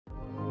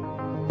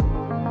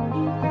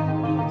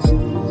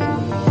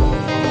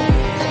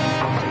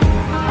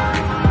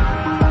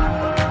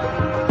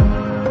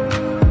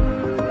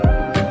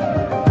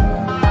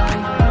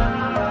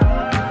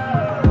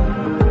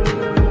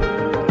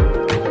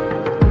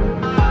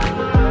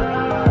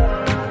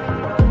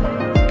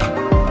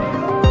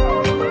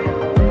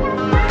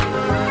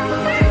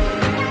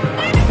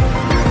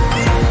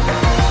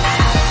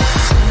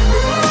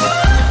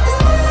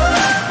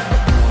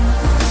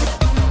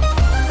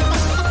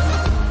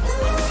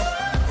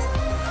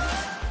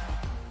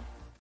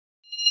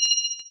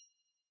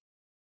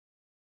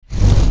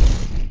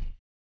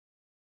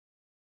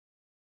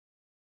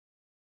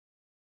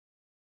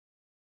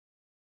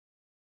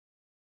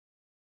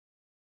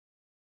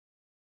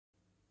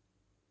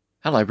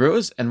Hello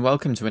brewers, and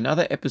welcome to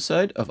another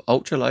episode of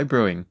Ultralow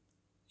Brewing.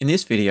 In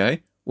this video,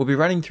 we'll be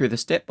running through the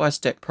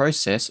step-by-step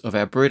process of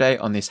our brew-day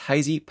on this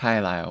Hazy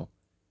Pale Ale.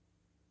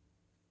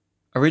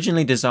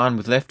 Originally designed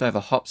with leftover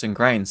hops and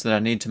grains that I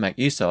need to make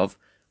use of,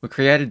 we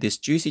created this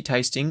juicy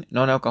tasting,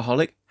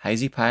 non-alcoholic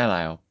Hazy Pale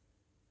Ale.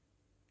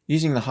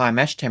 Using the high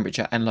mash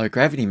temperature and low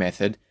gravity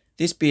method,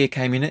 this beer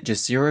came in at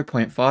just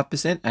 0.5%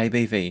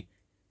 ABV,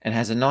 and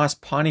has a nice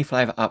piney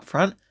flavour up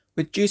front,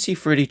 with juicy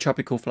fruity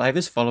tropical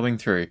flavours following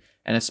through,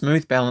 and a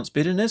smooth balanced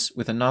bitterness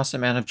with a nice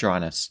amount of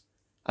dryness.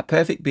 A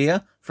perfect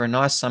beer for a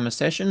nice summer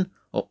session,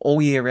 or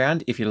all year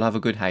round if you love a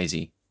good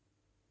hazy.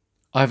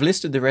 I've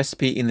listed the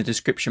recipe in the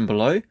description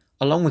below,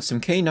 along with some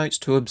key notes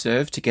to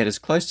observe to get as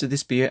close to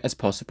this beer as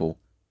possible.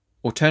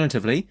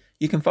 Alternatively,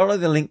 you can follow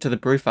the link to the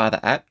Brewfather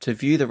app to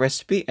view the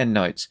recipe and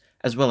notes,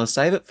 as well as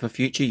save it for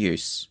future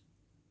use.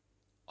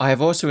 I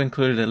have also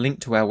included a link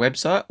to our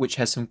website which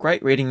has some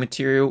great reading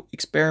material,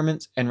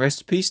 experiments and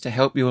recipes to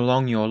help you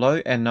along your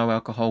low and no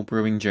alcohol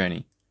brewing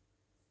journey.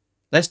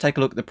 Let's take a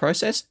look at the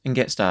process and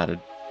get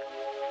started.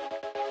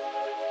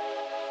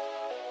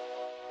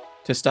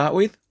 To start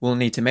with, we'll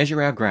need to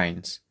measure our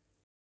grains.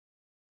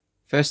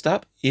 First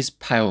up is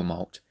pale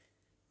malt.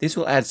 This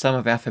will add some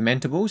of our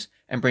fermentables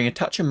and bring a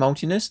touch of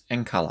maltiness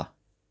and colour.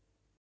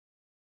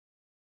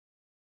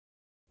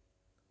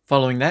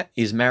 Following that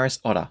is Maris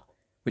Otter,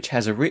 which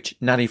has a rich,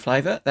 nutty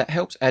flavour that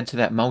helps add to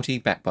that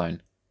malty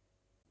backbone.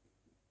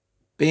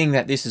 Being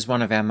that this is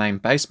one of our main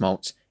base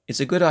malts, it's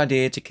a good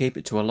idea to keep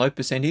it to a low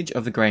percentage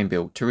of the grain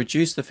bill to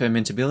reduce the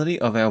fermentability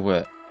of our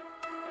wort.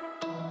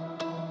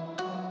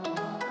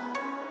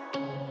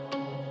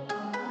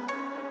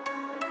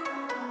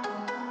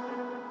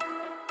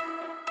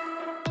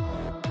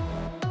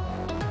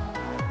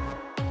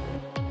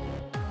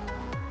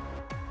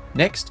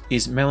 Next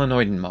is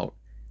melanoidin malt.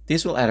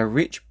 This will add a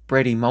rich,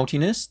 bready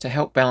maltiness to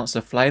help balance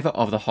the flavour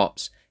of the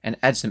hops and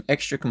add some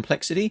extra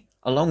complexity,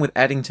 along with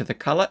adding to the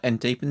colour and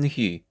deepen the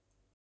hue.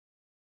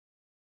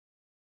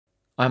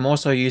 I'm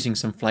also using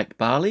some flaked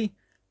barley.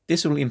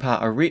 This will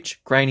impart a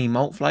rich, grainy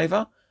malt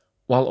flavour,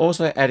 while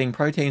also adding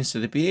proteins to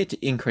the beer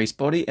to increase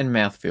body and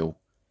mouthfeel.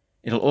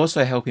 It'll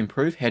also help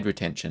improve head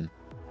retention.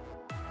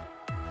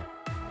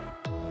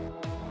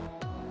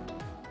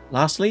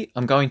 Lastly,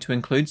 I'm going to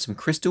include some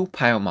crystal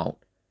pale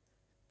malt.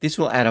 This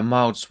will add a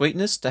mild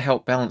sweetness to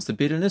help balance the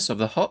bitterness of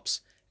the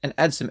hops and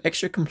add some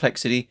extra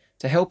complexity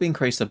to help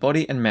increase the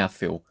body and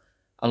mouthfeel,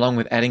 along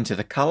with adding to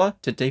the colour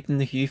to deepen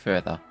the hue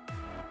further.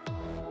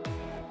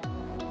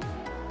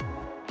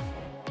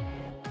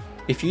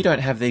 If you don't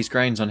have these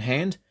grains on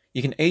hand,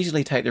 you can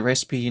easily take the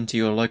recipe into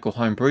your local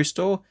home brew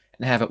store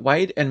and have it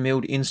weighed and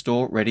milled in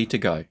store ready to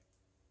go.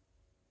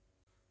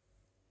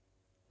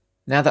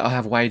 Now that I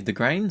have weighed the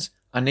grains,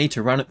 I need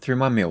to run it through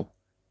my mill.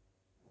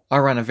 I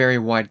run a very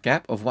wide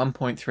gap of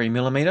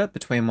 1.3mm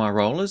between my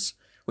rollers,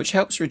 which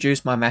helps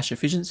reduce my mash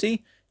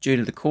efficiency due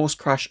to the coarse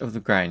crush of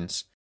the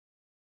grains,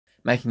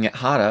 making it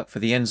harder for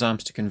the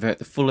enzymes to convert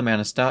the full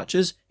amount of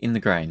starches in the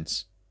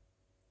grains.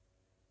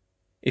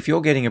 If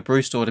you're getting a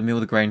brew store to mill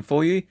the grain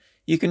for you,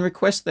 you can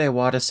request their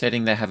wider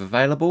setting they have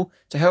available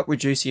to help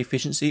reduce the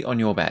efficiency on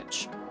your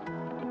batch.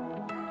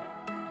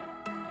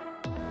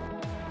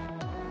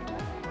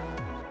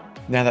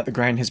 Now that the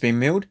grain has been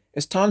milled,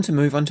 it's time to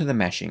move on to the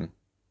mashing.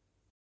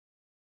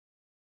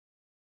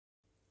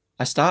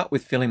 I start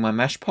with filling my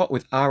mash pot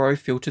with RO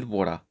filtered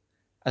water.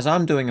 As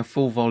I'm doing a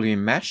full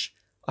volume mash,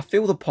 I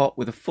fill the pot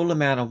with a full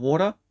amount of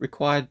water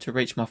required to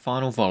reach my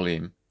final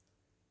volume.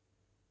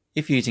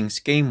 If using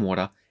scheme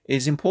water, it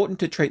is important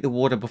to treat the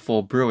water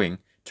before brewing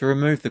to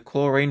remove the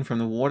chlorine from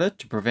the water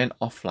to prevent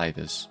off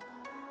flavours.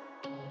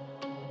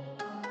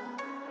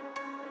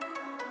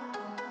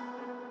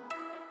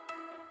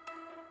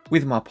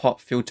 With my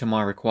pot filled to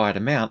my required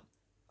amount,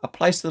 I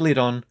place the lid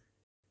on,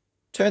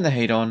 turn the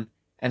heat on,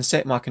 and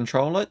set my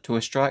controller to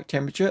a strike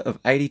temperature of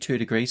 82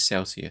 degrees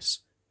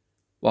Celsius.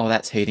 While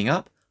that's heating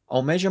up,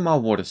 I'll measure my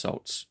water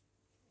salts.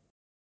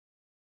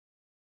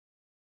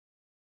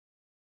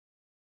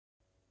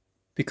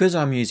 Because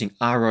I'm using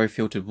RO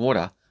filtered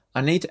water,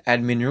 I need to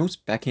add minerals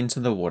back into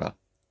the water.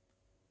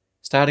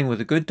 Starting with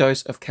a good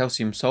dose of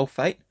calcium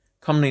sulfate,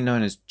 commonly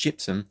known as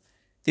gypsum,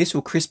 this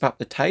will crisp up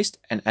the taste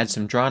and add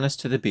some dryness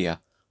to the beer,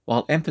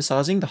 while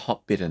emphasising the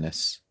hop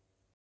bitterness.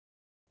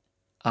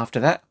 After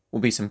that will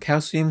be some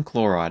calcium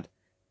chloride,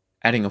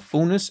 adding a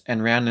fullness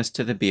and roundness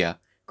to the beer,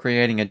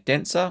 creating a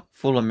denser,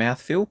 fuller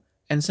mouthfeel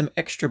and some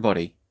extra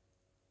body.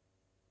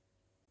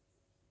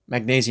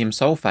 Magnesium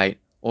sulfate,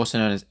 also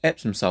known as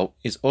Epsom salt,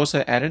 is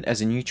also added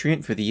as a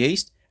nutrient for the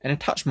yeast and a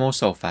touch more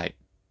sulfate.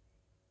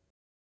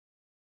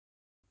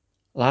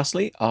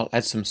 Lastly, I'll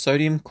add some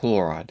sodium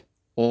chloride,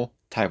 or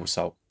table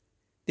salt.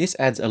 This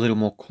adds a little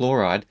more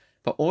chloride,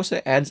 but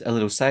also adds a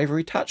little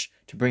savoury touch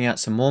to bring out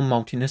some more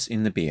maltiness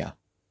in the beer.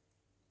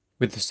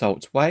 With the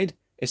salts weighed,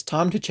 it's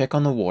time to check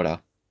on the water.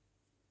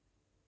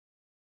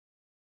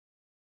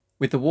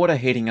 With the water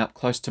heating up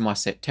close to my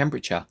set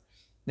temperature,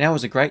 now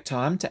is a great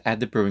time to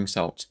add the brewing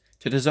salts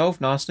to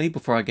dissolve nicely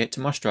before I get to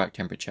my strike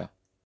temperature.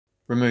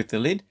 Remove the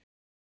lid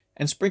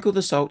and sprinkle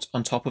the salts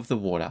on top of the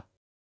water.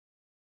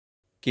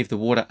 Give the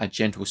water a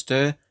gentle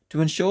stir to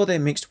ensure they're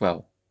mixed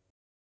well.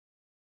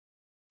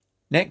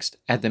 Next,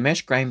 add the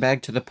mesh grain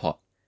bag to the pot.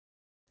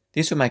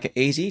 This will make it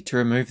easy to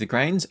remove the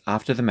grains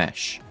after the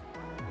mash.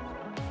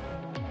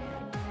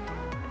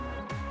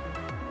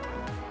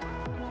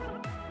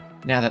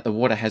 Now that the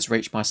water has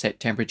reached my set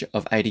temperature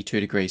of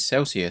 82 degrees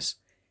Celsius,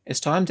 it's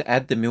time to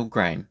add the milled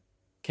grain.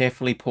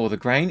 Carefully pour the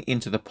grain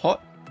into the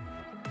pot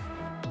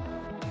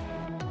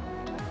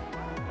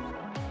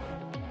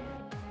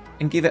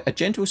and give it a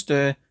gentle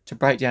stir to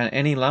break down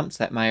any lumps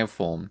that may have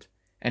formed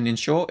and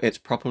ensure it's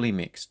properly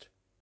mixed.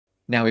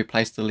 Now we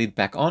place the lid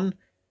back on,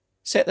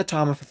 set the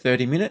timer for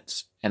 30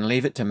 minutes and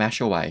leave it to mash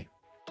away.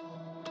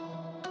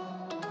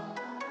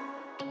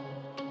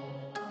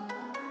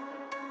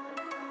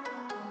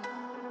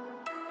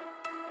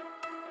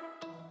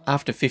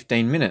 After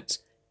 15 minutes,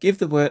 give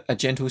the wort a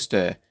gentle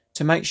stir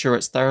to make sure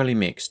it's thoroughly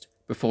mixed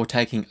before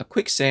taking a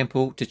quick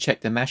sample to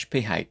check the mash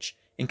pH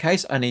in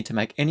case I need to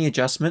make any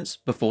adjustments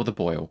before the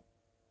boil.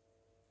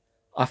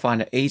 I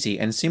find it easy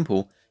and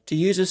simple to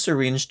use a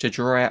syringe to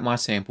draw out my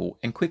sample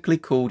and quickly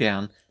cool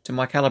down to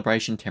my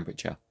calibration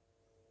temperature.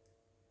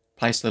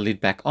 Place the lid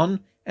back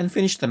on and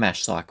finish the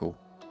mash cycle.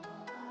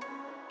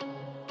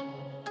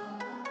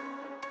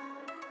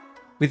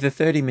 With the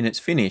 30 minutes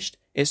finished,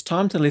 it's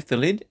time to lift the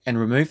lid and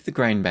remove the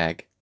grain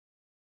bag.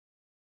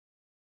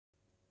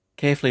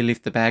 Carefully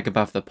lift the bag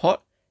above the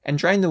pot and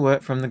drain the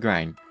wort from the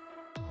grain.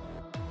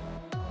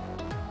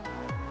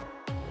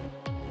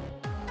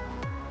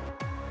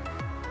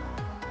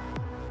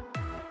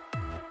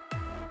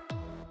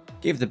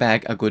 Give the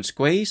bag a good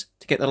squeeze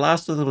to get the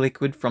last of the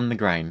liquid from the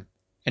grain,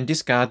 and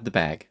discard the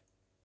bag.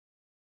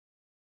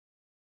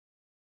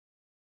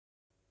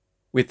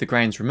 With the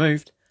grains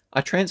removed,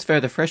 I transfer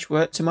the fresh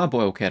wort to my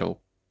boil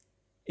kettle.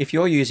 If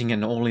you're using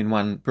an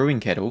all-in-one brewing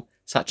kettle,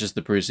 such as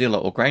the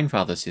Brewzilla or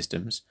Grainfather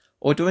systems,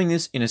 or doing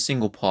this in a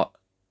single pot,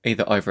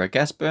 either over a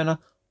gas burner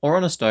or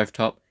on a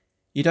stovetop,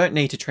 you don't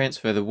need to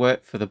transfer the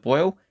wort for the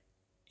boil.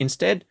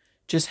 Instead,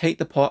 just heat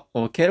the pot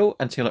or kettle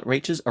until it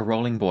reaches a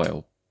rolling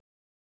boil.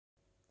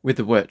 With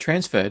the wort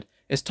transferred,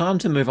 it's time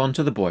to move on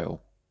to the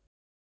boil.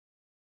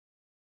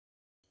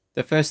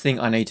 The first thing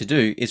I need to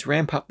do is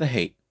ramp up the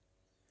heat.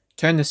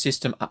 Turn the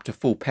system up to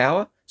full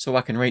power so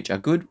I can reach a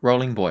good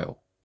rolling boil.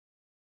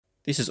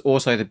 This is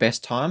also the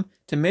best time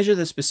to measure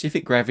the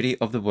specific gravity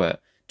of the wort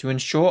to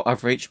ensure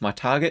I've reached my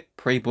target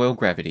pre-boil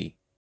gravity.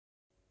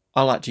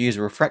 I like to use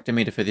a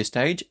refractometer for this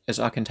stage as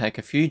I can take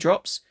a few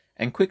drops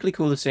and quickly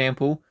cool the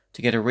sample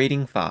to get a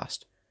reading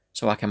fast,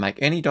 so I can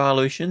make any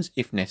dilutions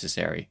if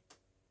necessary.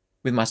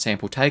 With my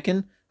sample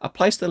taken, I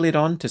place the lid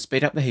on to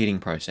speed up the heating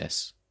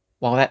process.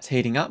 While that's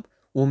heating up,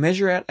 we'll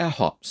measure out our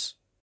hops.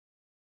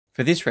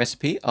 For this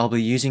recipe, I'll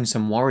be using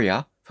some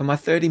Warrior for my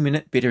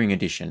 30-minute bittering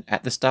addition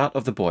at the start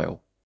of the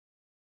boil.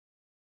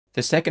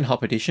 The second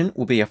hop addition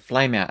will be a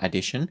flame out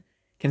addition,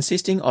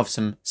 consisting of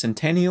some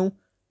Centennial,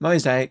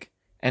 Mosaic,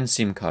 and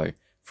Simcoe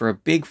for a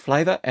big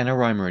flavour and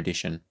aroma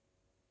addition.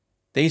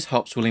 These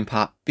hops will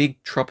impart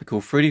big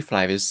tropical fruity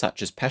flavours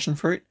such as passion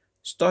fruit,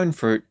 stone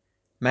fruit,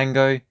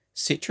 mango,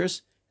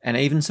 citrus, and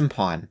even some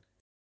pine.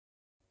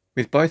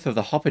 With both of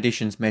the hop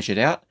additions measured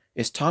out,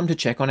 it's time to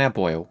check on our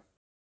boil.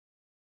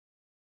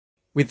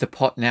 With the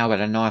pot now at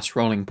a nice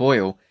rolling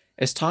boil,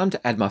 it's time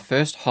to add my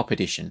first hop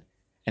addition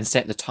and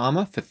set the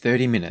timer for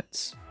 30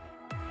 minutes.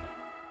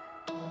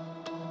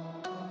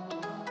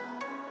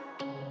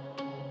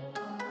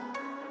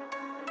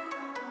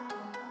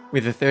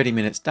 With the 30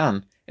 minutes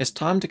done, it's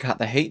time to cut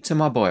the heat to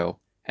my boil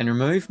and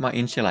remove my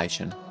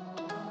insulation.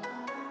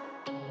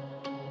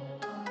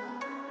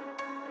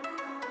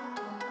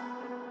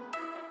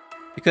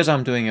 Because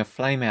I'm doing a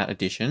flame out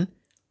addition,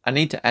 I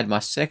need to add my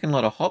second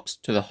lot of hops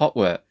to the hot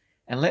wort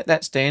and let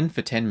that stand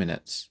for 10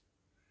 minutes.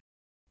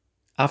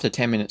 After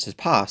 10 minutes has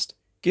passed,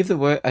 give the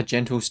wort a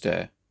gentle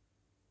stir.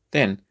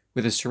 Then,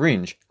 with a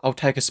syringe, I'll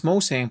take a small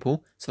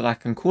sample so that I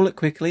can cool it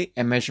quickly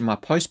and measure my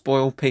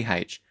post-boil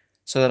pH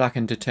so that I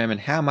can determine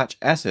how much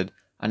acid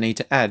I need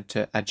to add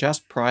to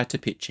adjust prior to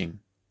pitching.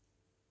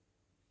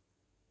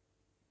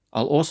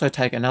 I'll also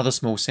take another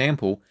small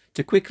sample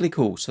to quickly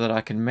cool so that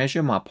I can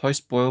measure my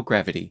post-boil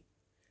gravity,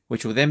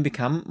 which will then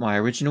become my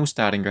original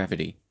starting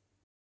gravity.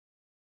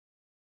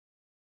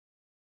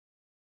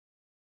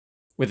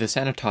 With a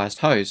sanitized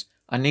hose,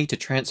 I need to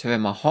transfer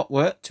my hot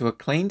wort to a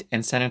cleaned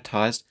and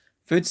sanitized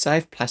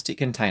food-safe plastic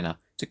container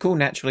to cool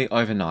naturally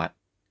overnight.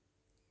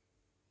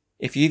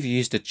 If you've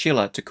used a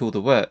chiller to cool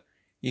the wort,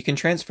 you can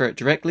transfer it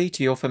directly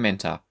to your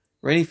fermenter,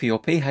 ready for your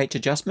pH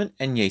adjustment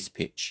and yeast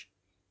pitch.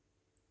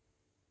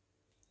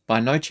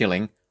 By no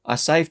chilling, I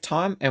save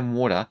time and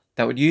water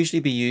that would usually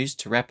be used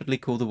to rapidly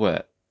cool the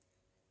wort.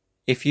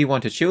 If you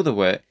want to chill the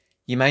wort,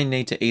 you may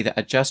need to either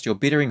adjust your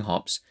bittering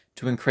hops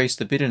to increase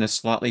the bitterness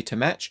slightly to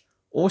match,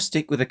 or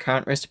stick with the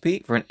current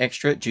recipe for an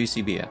extra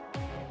juicy beer.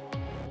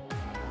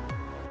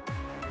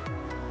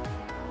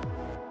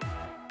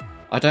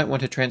 I don't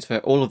want to transfer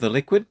all of the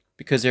liquid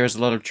because there is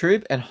a lot of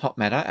tube and hot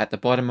matter at the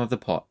bottom of the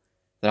pot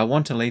that I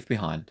want to leave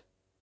behind.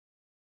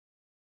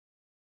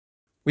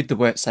 With the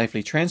wort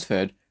safely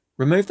transferred,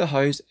 remove the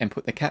hose and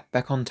put the cap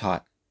back on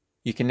tight.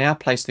 You can now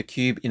place the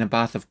cube in a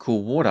bath of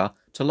cool water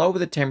to lower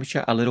the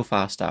temperature a little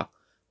faster,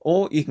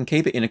 or you can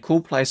keep it in a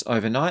cool place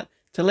overnight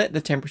to let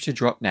the temperature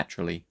drop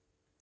naturally.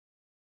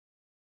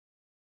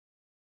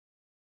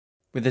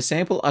 With the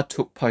sample I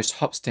took post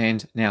hop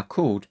stand now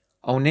cooled,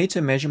 I will need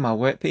to measure my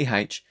wort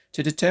pH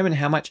to determine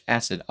how much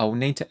acid I will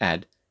need to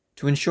add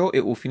to ensure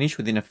it will finish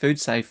within a food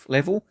safe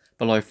level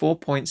below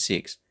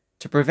 4.6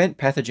 to prevent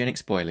pathogenic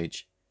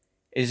spoilage.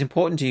 It is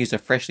important to use a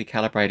freshly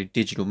calibrated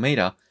digital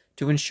meter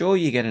to ensure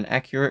you get an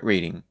accurate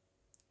reading.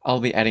 I'll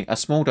be adding a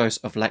small dose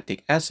of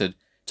lactic acid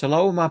to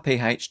lower my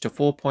pH to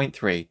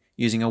 4.3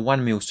 using a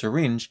 1 ml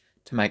syringe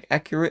to make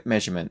accurate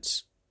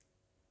measurements.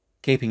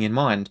 Keeping in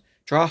mind,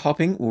 dry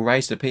hopping will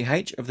raise the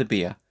pH of the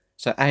beer,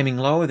 so aiming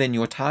lower than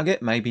your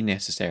target may be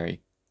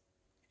necessary.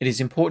 It is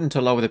important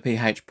to lower the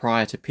pH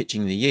prior to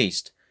pitching the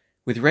yeast.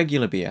 With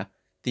regular beer,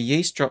 the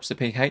yeast drops the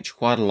pH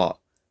quite a lot,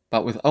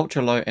 but with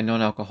ultra-low and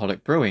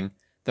non-alcoholic brewing,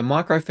 the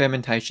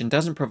micro-fermentation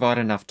doesn't provide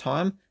enough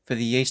time for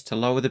the yeast to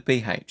lower the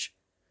pH,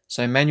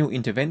 so manual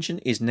intervention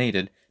is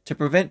needed to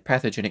prevent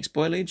pathogenic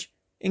spoilage,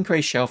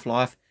 increase shelf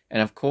life,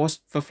 and of course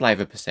for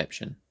flavour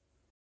perception.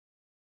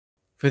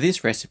 For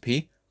this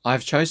recipe,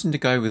 I've chosen to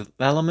go with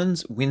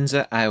Lallemand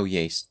Windsor Ale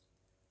yeast.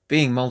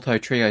 Being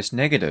maltotriose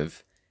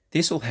negative,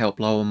 this will help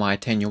lower my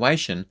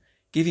attenuation,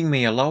 giving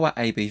me a lower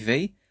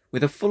ABV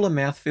with a fuller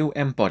mouthfeel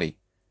and body,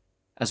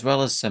 as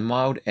well as some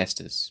mild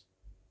esters.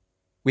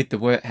 With the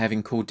wort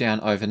having cooled down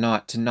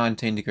overnight to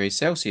 19 degrees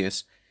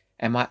Celsius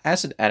and my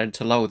acid added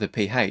to lower the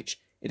pH,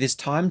 it is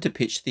time to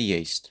pitch the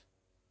yeast.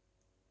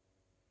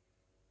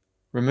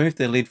 Remove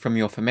the lid from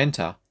your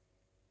fermenter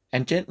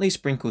and gently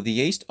sprinkle the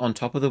yeast on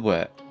top of the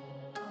wort.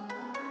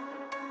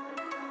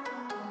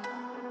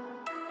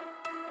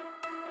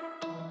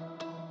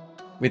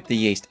 With the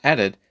yeast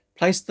added,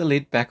 place the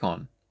lid back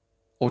on.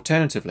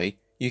 Alternatively,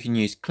 you can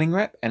use cling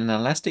wrap and an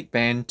elastic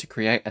band to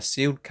create a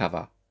sealed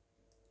cover.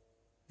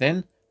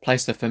 Then,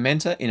 place the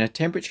fermenter in a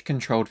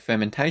temperature-controlled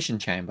fermentation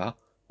chamber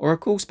or a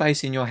cool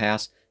space in your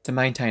house to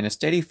maintain a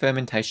steady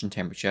fermentation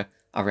temperature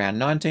around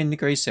 19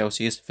 degrees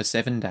Celsius for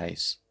 7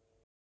 days.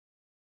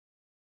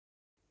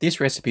 This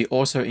recipe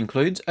also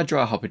includes a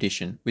dry hop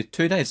addition with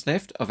 2 days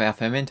left of our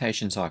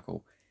fermentation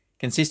cycle,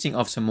 consisting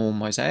of some more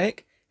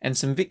mosaic and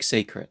some Vic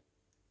Secret.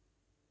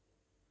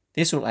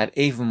 This will add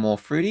even more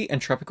fruity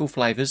and tropical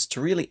flavours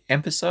to really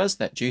emphasise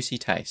that juicy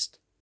taste.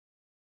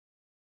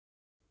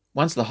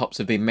 Once the hops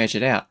have been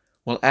measured out,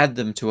 we'll add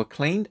them to a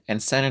cleaned and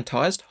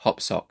sanitised hop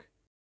sock.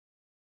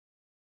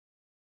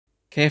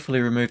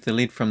 Carefully remove the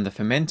lid from the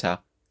fermenter,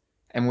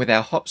 and with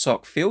our hop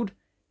sock filled,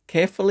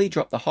 carefully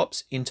drop the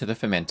hops into the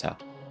fermenter.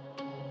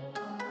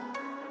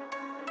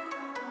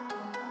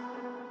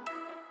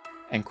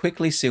 And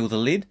quickly seal the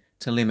lid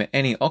to limit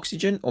any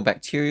oxygen or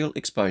bacterial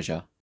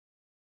exposure.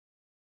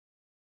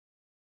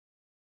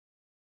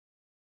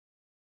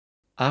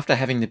 After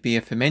having the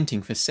beer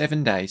fermenting for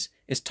 7 days,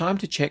 it's time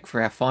to check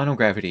for our final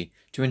gravity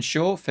to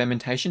ensure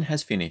fermentation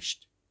has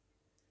finished.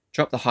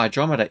 Drop the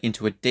hydrometer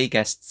into a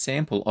degassed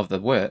sample of the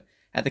wort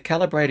at the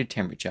calibrated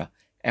temperature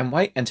and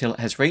wait until it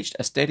has reached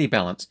a steady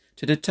balance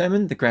to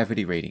determine the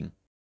gravity reading.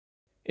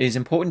 It is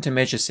important to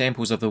measure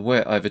samples of the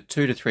wort over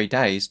 2 to 3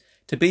 days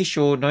to be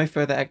sure no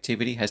further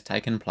activity has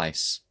taken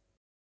place.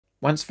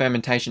 Once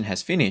fermentation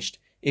has finished,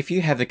 if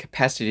you have the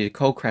capacity to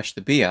cold crash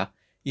the beer,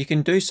 you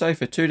can do so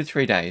for 2 to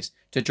 3 days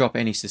to drop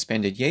any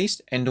suspended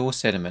yeast and or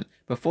sediment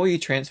before you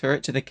transfer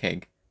it to the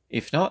keg.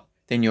 If not,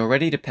 then you're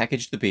ready to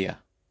package the beer.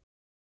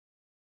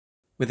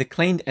 With a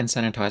cleaned and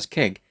sanitised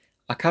keg,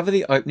 I cover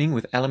the opening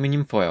with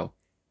aluminium foil,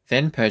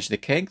 then purge the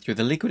keg through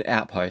the liquid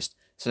outpost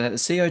so that the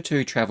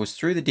CO2 travels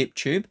through the dip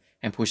tube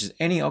and pushes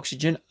any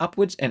oxygen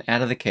upwards and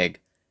out of the keg.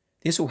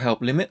 This will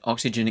help limit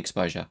oxygen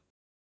exposure.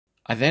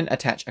 I then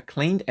attach a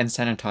cleaned and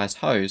sanitised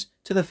hose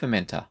to the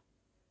fermenter,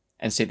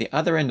 and set the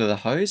other end of the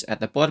hose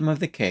at the bottom of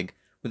the keg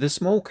with a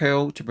small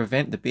curl to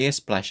prevent the beer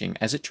splashing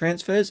as it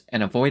transfers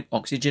and avoid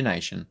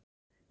oxygenation.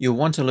 You'll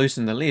want to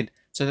loosen the lid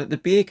so that the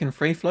beer can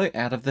free flow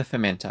out of the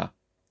fermenter.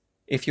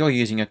 If you're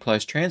using a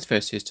closed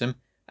transfer system,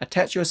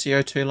 attach your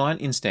CO2 line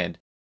instead.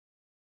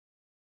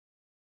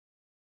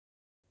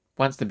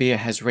 Once the beer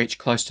has reached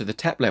close to the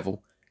tap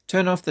level,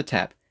 turn off the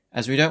tap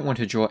as we don't want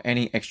to draw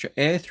any extra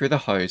air through the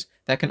hose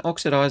that can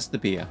oxidize the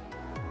beer.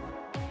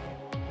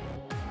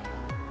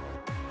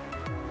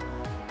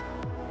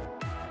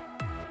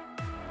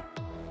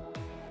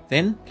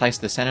 Then place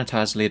the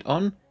sanitized lid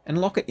on and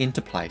lock it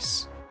into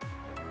place.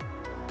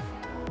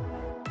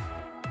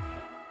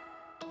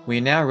 We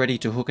are now ready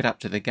to hook it up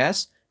to the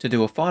gas to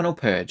do a final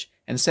purge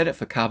and set it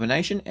for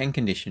carbonation and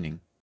conditioning.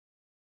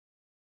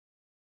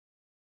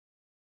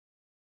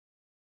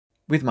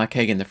 With my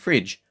keg in the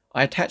fridge,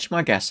 I attach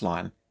my gas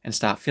line and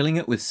start filling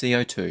it with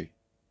CO2.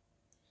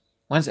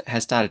 Once it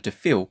has started to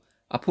fill,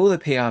 I pull the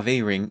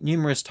PRV ring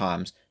numerous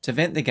times to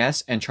vent the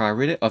gas and try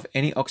rid it of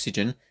any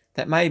oxygen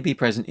that may be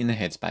present in the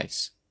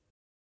headspace.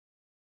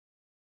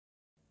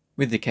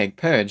 With the keg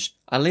purged,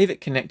 I leave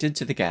it connected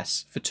to the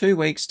gas for 2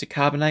 weeks to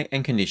carbonate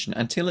and condition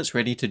until it's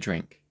ready to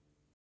drink.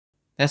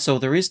 That's all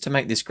there is to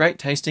make this great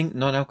tasting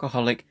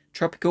non-alcoholic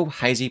tropical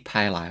hazy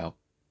pale ale.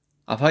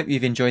 I hope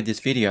you've enjoyed this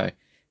video.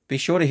 Be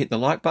sure to hit the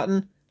like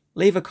button,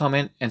 leave a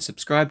comment and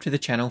subscribe to the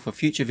channel for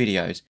future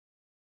videos.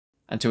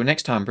 Until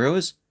next time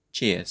brewers,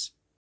 cheers.